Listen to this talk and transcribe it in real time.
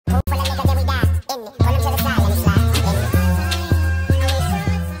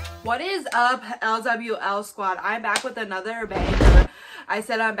up, LWL squad? I'm back with another banger. I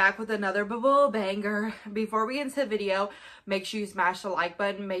said I'm back with another banger. Before we get into the video, make sure you smash the like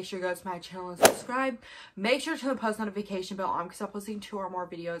button. Make sure you go to my channel and subscribe. Make sure to turn the post notification bell on because I'm posting 2 or more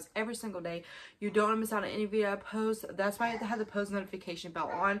videos every single day. You don't want to miss out on any video I post. That's why I have to have the post notification bell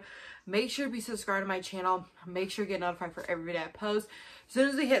on. Make sure to be subscribed to my channel. Make sure you get notified for every video I post. As soon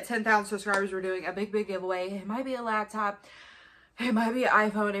as we hit 10,000 subscribers, we're doing a big giveaway. It might be a laptop. It might be an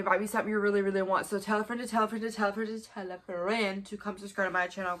iPhone. It might be something you really want. So tell a friend to tell a friend to tell a friend to tell a friend to come subscribe to my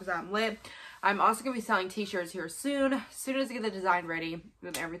channel because I'm lit. I'm also going to be selling t-shirts here soon. As soon as I get the design ready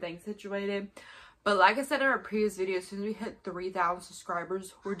and everything situated. But like I said in our previous video, as soon as we hit 3,000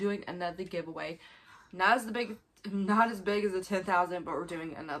 subscribers, we're doing another giveaway. Not as big as the 10,000, but we're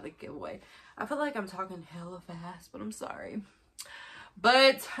doing another giveaway. I feel like I'm talking hella fast, but I'm sorry.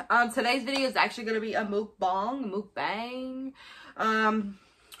 But today's video is actually going to be a mukbang.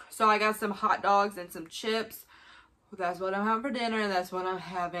 So I got some hot dogs and some chips. That's what I'm having for dinner, and that's what I'm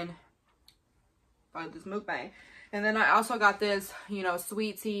having for this mukbang. And then I also got this, you know,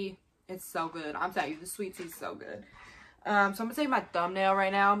 sweet tea. It's so good. I'm telling you, the sweet tea is so good. So I'm going to take my thumbnail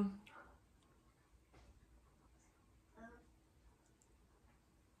right now.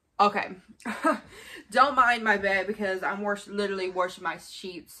 Okay. Don't mind my bed because I'm literally washing my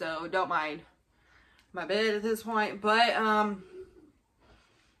sheets, so don't mind my bed at this point. But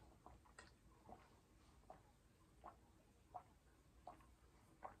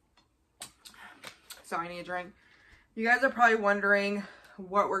sorry, I need a drink. You guys are probably wondering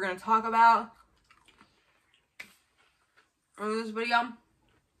what we're going to talk about in this video.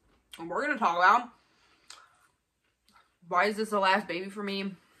 And we're going to talk about why is this the last baby for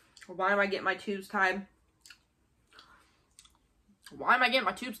me? Why am I getting my tubes tied? Why am I getting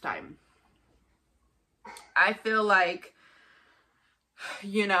my tubes tied? I feel like,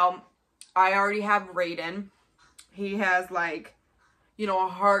 you know, I already have Raiden. He has, like, you know, a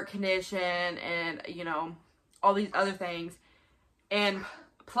heart condition and, you know, all these other things. And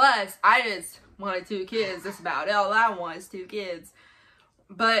plus, I just wanted 2 kids. That's about it. All I want is 2 kids.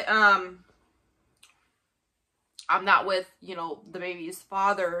 But, I'm not with, you know, the baby's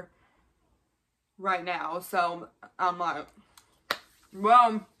father right now. So, I'm like,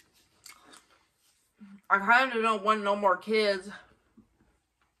 well, I kind of don't want no more kids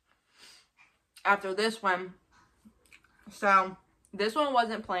after this one. So, this one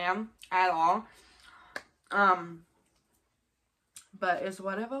wasn't planned at all. But it's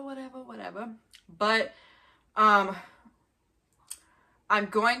whatever. But, I'm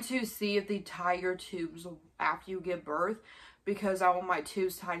going to see if they tie your tubes after you give birth, because I want my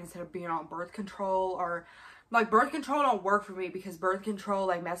tubes tied instead of being on birth control. Or, like, birth control don't work for me because birth control,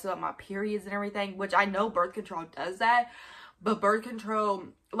 like, messes up my periods and everything, which I know birth control does that. But birth control,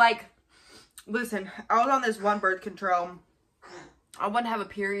 like, listen, I was on this one birth control. I wouldn't have a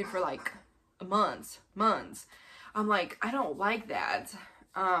period for, like, months. I'm like, I don't like that.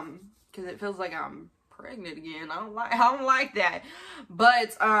 Because it feels like I'm pregnant again. I don't like that.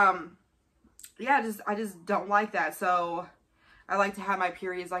 But yeah, I just don't like that. So I like to have my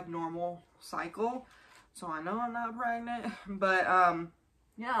periods like normal cycle, so I know I'm not pregnant. But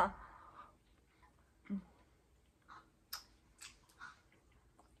yeah,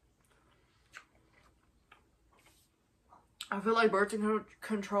 I feel like birth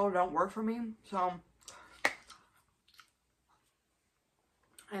control don't work for me. So,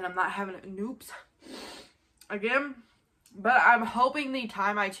 and I'm not having noops again. But I'm hoping they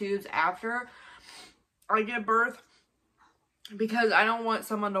tie my tubes after I give birth, because I don't want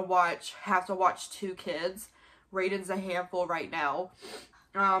someone to have to watch 2 kids. Raiden's a handful right now.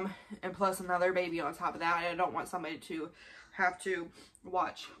 And plus another baby on top of that. I don't want somebody to have to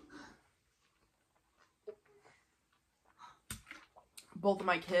watch both of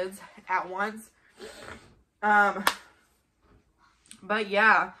my kids at once. But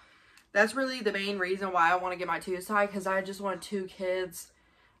yeah, that's really the main reason why I want to get my tubes tied, because I just want 2 kids.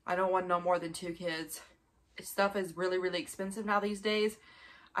 I don't want no more than 2 kids. Stuff is really expensive now these days.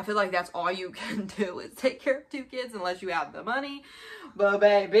 I feel like that's all you can do is take care of 2 kids unless you have the money. But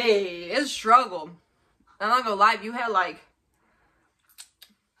baby, it's a struggle. I'm not gonna lie, if you had like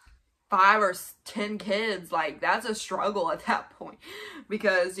 5 or 10 kids, like, that's a struggle at that point.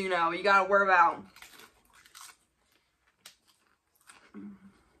 Because, you know, you gotta worry about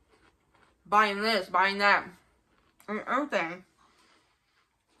buying this, buying that, and everything.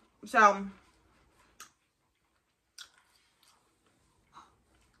 So,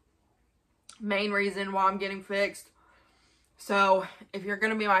 main reason why I'm getting fixed. So, if you're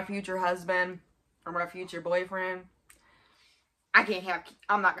going to be my future husband or my future boyfriend,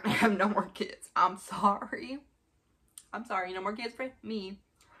 I'm not gonna have no more kids. I'm sorry. I'm sorry, no more kids for me.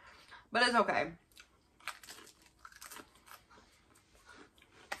 But it's okay.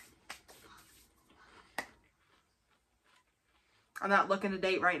 I'm not looking to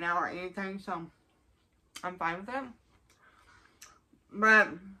date right now or anything, so I'm fine with it. But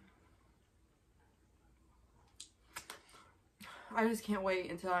I just can't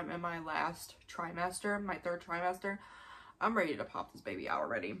wait until I'm in my last trimester, my 3rd trimester. I'm ready to pop this baby out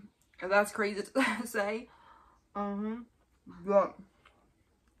already. And that's crazy to say. But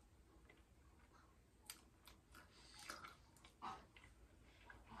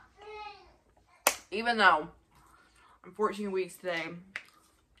even though I'm 14 weeks today,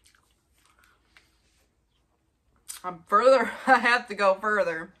 I'm further. I have to go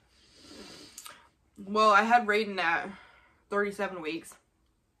further. Well, I had Raiden at 37 weeks.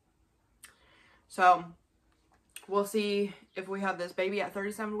 So we'll see if we have this baby at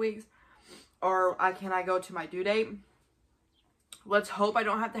 37 weeks or can I go to my due date. Let's hope I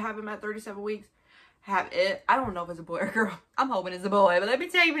don't have to have him at 37 weeks. Have it. I don't know if it's a boy or a girl. I'm hoping it's a boy, but let me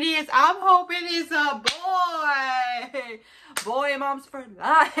tell you what it is. I'm hoping it's a boy. Boy moms for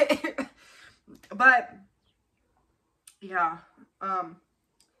life. But yeah,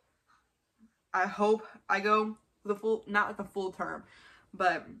 I hope I go the full, not the full term,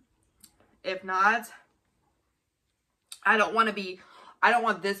 but if not, I don't want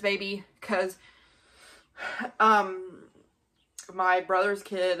this baby, because my brother's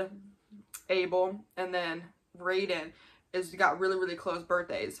kid, Abel, and then Raiden got really, really close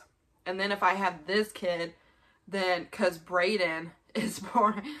birthdays. And then if I have this kid, then, because Braden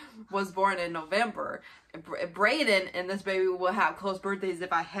was born in November, Braden and this baby will have close birthdays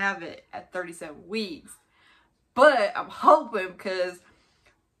if I have it at 37 weeks. But I'm hoping, because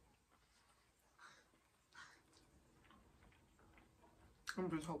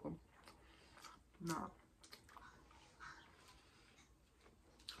I'm just hoping. No.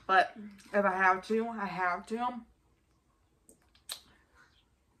 But if I have to, I have to.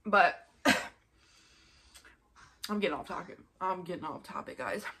 But I'm getting off topic. I'm getting off topic,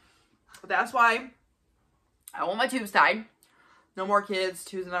 guys. That's why I want my tubes tied. No more kids.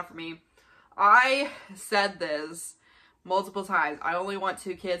 2's enough for me. I said this multiple times. I only want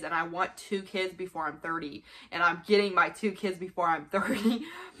 2 kids, and I want 2 kids before I'm 30. And I'm getting my 2 kids before I'm 30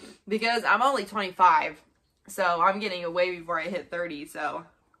 because I'm only 25. So I'm getting it way before I hit 30. So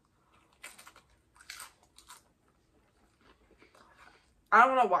I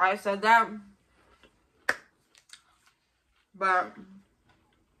don't know why I said that, but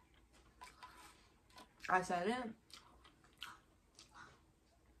I said it.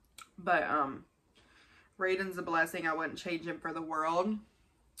 But Raiden's a blessing. I wouldn't change him for the world.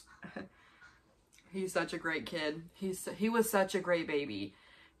 He's such a great kid. He was such a great baby.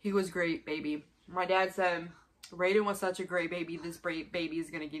 He was great baby. My dad said, Raiden was such a great baby. This baby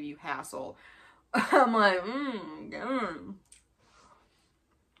is gonna give you hassle. I'm like, God.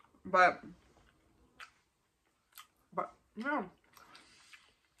 But yeah,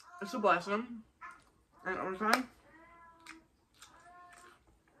 it's a blessing. And I'm trying.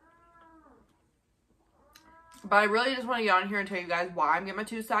 But I really just want to get on here and tell you guys why I'm getting my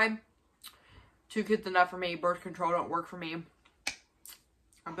tubes tied. 2 kids enough for me. Birth control don't work for me.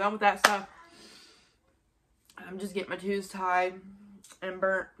 I'm done with that stuff. I'm just getting my tubes tied and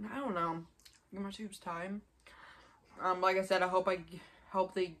burnt. I don't know. Get my tubes tied. Like I said, I hope they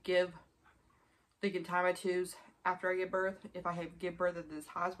can tie my tubes after I give birth. If I give birth at this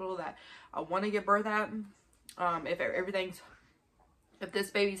hospital that I want to give birth at. If this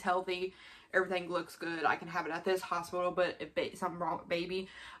baby's healthy, everything looks good, I can have it at this hospital. But if something wrong with baby,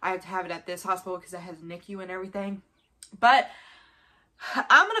 I have to have it at this hospital because it has NICU and everything. But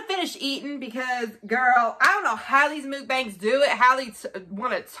I'm going to finish eating because, girl, I don't know how these mukbangs do it, how they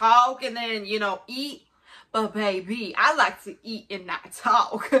want to talk and then, you know, eat. But baby, I like to eat and not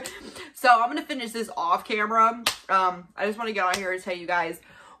talk. So I'm going to finish this off camera. I just want to get on here and tell you guys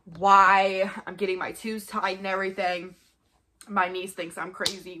why I'm getting my tubes tied and everything. My niece thinks I'm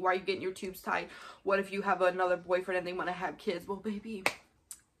crazy. Why are you getting your tubes tied? What if you have another boyfriend and they want to have kids? Well, baby,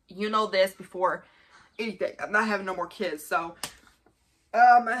 you know this before anything. I'm not having no more kids. So,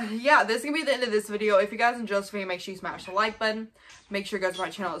 yeah, this is going to be the end of this video. If you guys enjoyed this video, make sure you smash the like button. Make sure you guys to my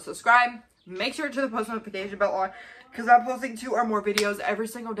channel and subscribe. Make sure to turn the post notification bell on because I'm posting 2 or more videos every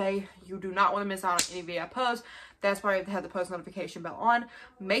single day. You do not want to miss out on any video I post. That's why you have to have the post notification bell on.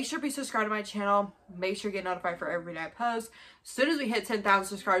 Make sure to be subscribed to my channel. Make sure to get notified for every video I post. As soon as we hit 10,000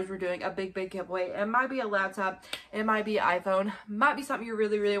 subscribers, we're doing a big giveaway. It might be a laptop. It might be an iPhone. Might be something you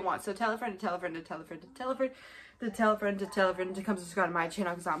really want. So tell a friend to tell a friend to tell a friend to tell a friend to tell a friend to tell a friend to come subscribe to my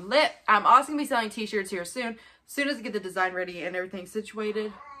channel because I'm lit. I'm also going to be selling t-shirts here soon. As soon as I get the design ready and everything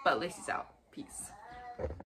situated. But Lacey's out. Peace.